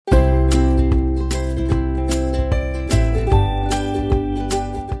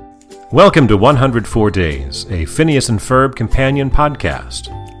Welcome to 104 Days, a Phineas and Ferb companion podcast.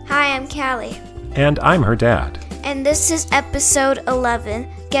 Hi, I'm Callie. And I'm her dad. And this is episode 11,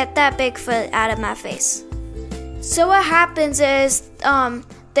 Get That Bigfoot Out of My Face. So what happens is,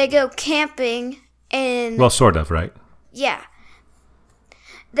 they go camping in... Well, sort of, right? Yeah.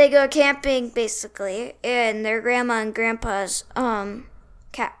 They go camping, basically, in their grandma and grandpa's,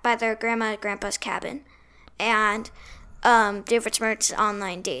 by their grandma and grandpa's cabin. And, Doofenshmirtz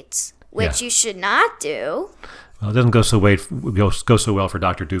online dates, which you should not do. Well, it doesn't go so well for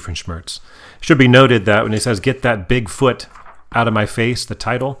Dr. Doofenshmirtz. It should be noted that when he says, get that big foot out of my face, the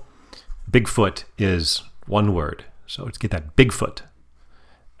title, Bigfoot is one word. So it's get that Bigfoot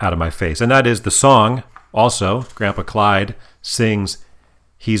out of my face. And that is the song. Also, Grandpa Clyde sings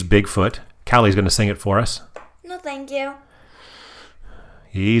He's Bigfoot. Callie's going to sing it for us. No, thank you.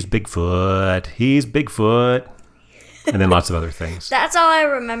 He's Bigfoot. He's Bigfoot. And then lots of other things. That's all I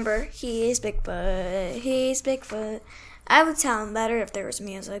remember. He's Bigfoot. He's Bigfoot. I would sound better if there was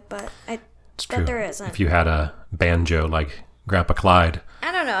music, but It's true. there isn't. If you had a banjo like Grandpa Clyde.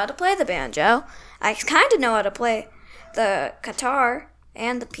 I don't know how to play the banjo. I kind of know how to play the guitar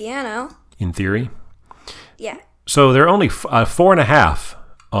and the piano. In theory. Yeah. So they're only 4.5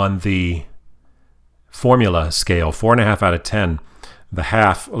 on the formula scale. 4.5 out of 10. The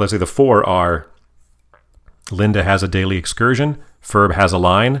half, let's say the 4 are Linda has a daily excursion. Ferb has a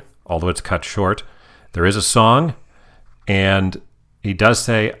line, although it's cut short. There is a song, and he does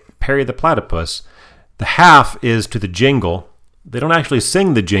say Perry the Platypus. The half is to the jingle. They don't actually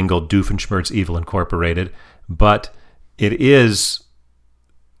sing the jingle, Doofenshmirtz Evil Incorporated, but it is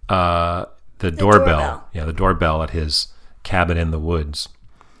the doorbell. Yeah, the doorbell at his cabin in the woods.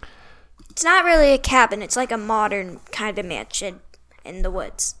 It's not really a cabin. It's like a modern kind of mansion in the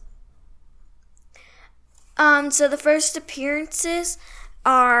woods. So the first appearances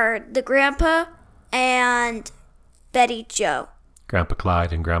are the grandpa and Betty Jo. Grandpa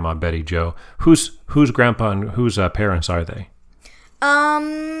Clyde and Grandma Betty Jo. Whose grandpa and whose parents are they?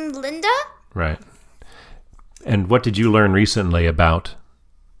 Linda? Right. And what did you learn recently about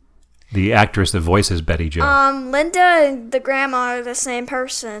the actress that voices Betty Jo? Linda and the grandma are the same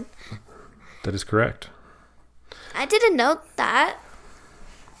person. That is correct. I didn't know that.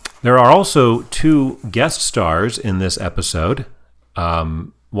 There are also 2 guest stars in this episode.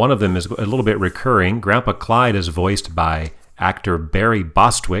 One of them is a little bit recurring. Grandpa Clyde is voiced by actor Barry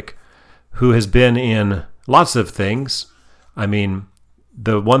Bostwick, who has been in lots of things. I mean,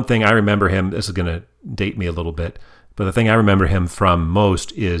 the one thing I remember him, this is going to date me a little bit, but the thing I remember him from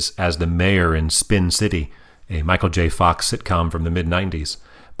most is as the mayor in Spin City, a Michael J. Fox sitcom from the mid-90s.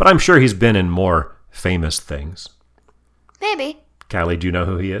 But I'm sure he's been in more famous things. Maybe. Callie, do you know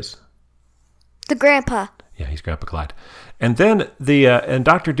who he is? The grandpa. Yeah, he's Grandpa Clyde. And then and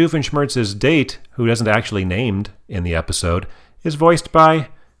Dr. Doofenshmirtz's date, who isn't actually named in the episode, is voiced by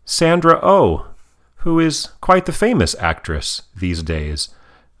Sandra Oh, who is quite the famous actress these days.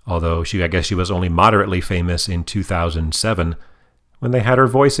 Although I guess she was only moderately famous in 2007 when they had her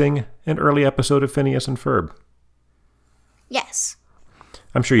voicing an early episode of Phineas and Ferb. Yes.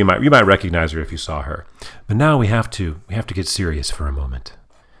 I'm sure you might recognize her if you saw her. But now we have to get serious for a moment,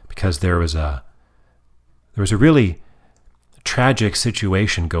 because there was a really tragic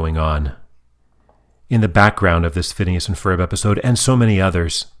situation going on in the background of this Phineas and Ferb episode, and so many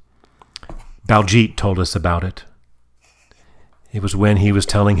others. Baljeet told us about it. It was when he was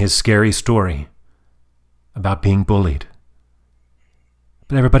telling his scary story about being bullied.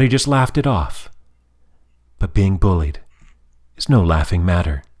 But everybody just laughed it off. But being bullied is no laughing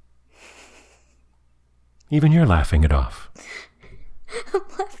matter. Even you're laughing it off. I'm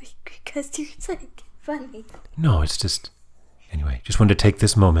laughing because you're like funny. No, it's just... Anyway, just wanted to take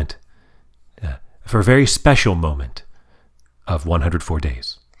this moment for a very special moment of 104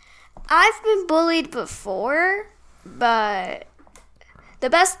 days. I've been bullied before, but the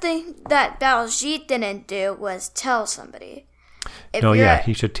best thing that Baljeet didn't do was tell somebody.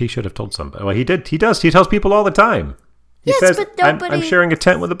 He should have told somebody. Well, he did. He does. He tells people all the time. He says, but nobody... I'm sharing a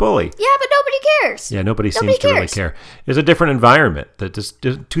tent with a bully. Yeah, but nobody cares. Yeah, nobody seems to really care. It's a different environment.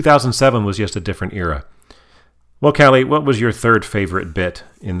 2007 was just a different era. Well, Callie, what was your third favorite bit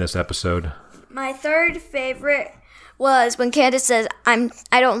in this episode? My third favorite was when Candace says, I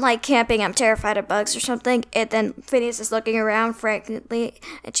don't like camping, I'm terrified of bugs or something, and then Phineas is looking around frantically,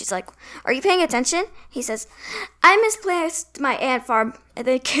 and she's like, are you paying attention? He says, I misplaced my ant farm, and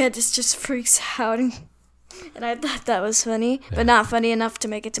then Candace just freaks out, and I thought that was funny, but not funny enough to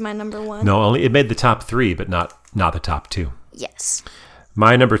make it to my number 1. No, only it made the top 3, but not the top 2. Yes.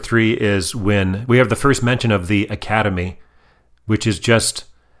 My number 3 is when we have the first mention of the Academy, which is just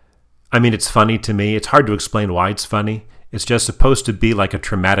I mean, it's funny to me. It's hard to explain why it's funny. It's just supposed to be like a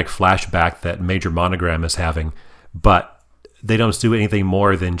traumatic flashback that Major Monogram is having, but they don't do anything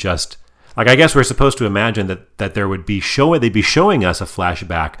more than just like, I guess we're supposed to imagine that there would be they'd be showing us a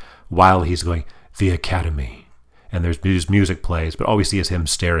flashback while he's going, the Academy, and there's music plays, but all we see is him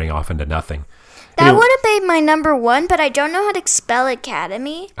staring off into nothing. That Anyway, would have been my number one, but I don't know how to spell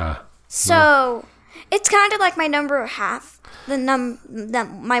Academy. So it's kind of like my number half, my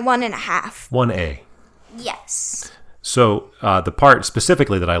 1.5. 1A. Yes. So the part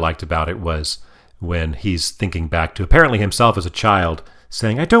specifically that I liked about it was when he's thinking back to apparently himself as a child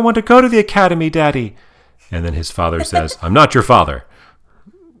saying, I don't want to go to the Academy, Daddy. And then his father says, I'm not your father.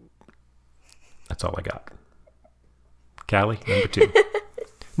 That's all I got. Callie, number 2.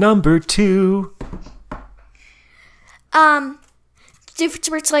 Number 2.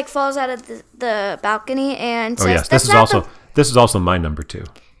 Rich like falls out of the balcony and says, Oh yes, "That's this is also my number 2.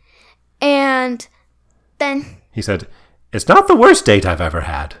 And then He said, it's not the worst date I've ever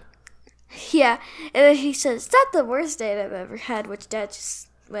had. yeah, and then he says, "That's the worst date I've ever had," which Dad just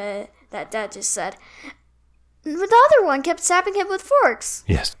said. The other one kept stabbing him with forks.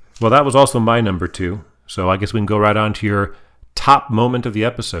 Yes. Well, that was also my number 2. So I guess we can go right on to your top moment of the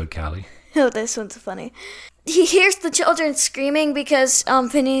episode, Callie. Oh, this one's funny. He hears the children screaming because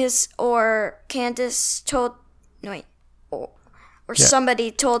Phineas or Candace told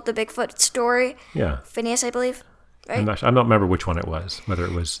somebody told the Bigfoot story. Yeah. Phineas, I believe. Right? I don't remember which one it was. Whether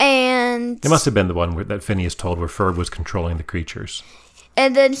it was. And It must have been the one that Phineas told where Ferb was controlling the creatures.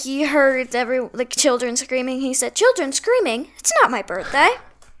 And then he heard the children screaming. He said, "Children screaming? It's not my birthday."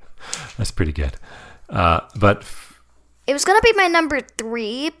 That's pretty good. But It was gonna be my number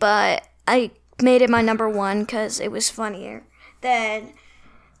 3, but I made it my number 1 because it was funnier. Then,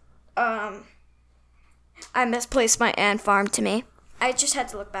 I misplaced my ant farm to me. I just had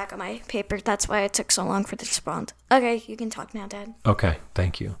to look back on my paper. That's why it took so long for this to respond. Okay, you can talk now, Dad. okay,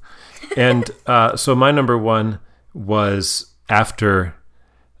 thank you. And so my number 1 was after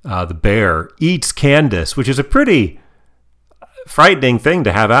the bear eats Candace, which is a pretty frightening thing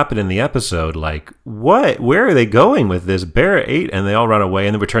to have happen in the episode. Like, what? Where are they going with this? Bear ate, and they all run away.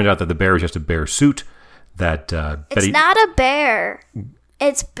 And then it turns out that the bear is just a bear suit. That It's not a bear.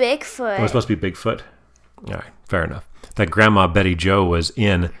 It's Bigfoot. it was supposed to be Bigfoot. All right, fair enough. That Grandma Betty Joe was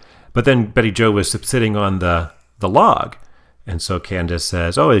in, but then Betty Joe was sitting on the log, and so Candace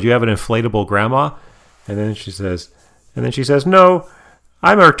says, "Oh, did you have an inflatable grandma?" And then she says, "No,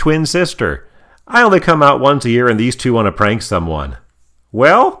 I'm her twin sister. I only come out once a year, and these two want to prank someone.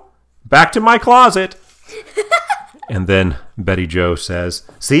 Well, back to my closet." And then Betty Joe says,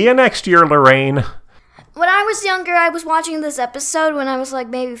 "See you next year, Lorraine." When I was younger, I was watching this episode when I was like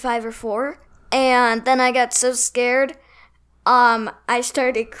maybe 5 or 4. And then I got so scared, I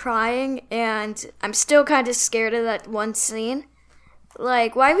started crying, and I'm still kind of scared of that one scene.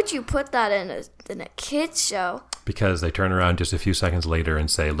 Like, why would you put that in a kid's show? Because they turn around just a few seconds later and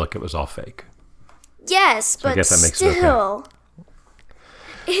say, "Look, it was all fake." Yes, I but guess that makes it still,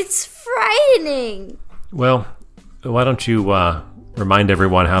 it's frightening. Well, why don't you remind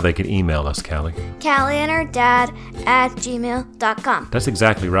everyone how they can email us, Callie? Callie and her dad at gmail.com. That's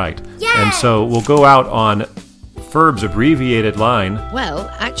exactly right. Yay! And so we'll go out on Ferb's abbreviated line. Well,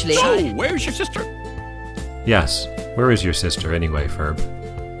 actually, So, where's your sister? Yes. Where is your sister anyway, Ferb?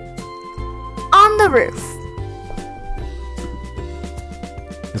 On the roof.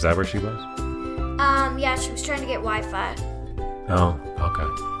 Is that where she was? Yeah, she was trying to get Wi-Fi. Oh,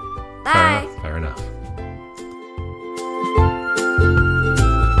 okay. Bye. Fair enough.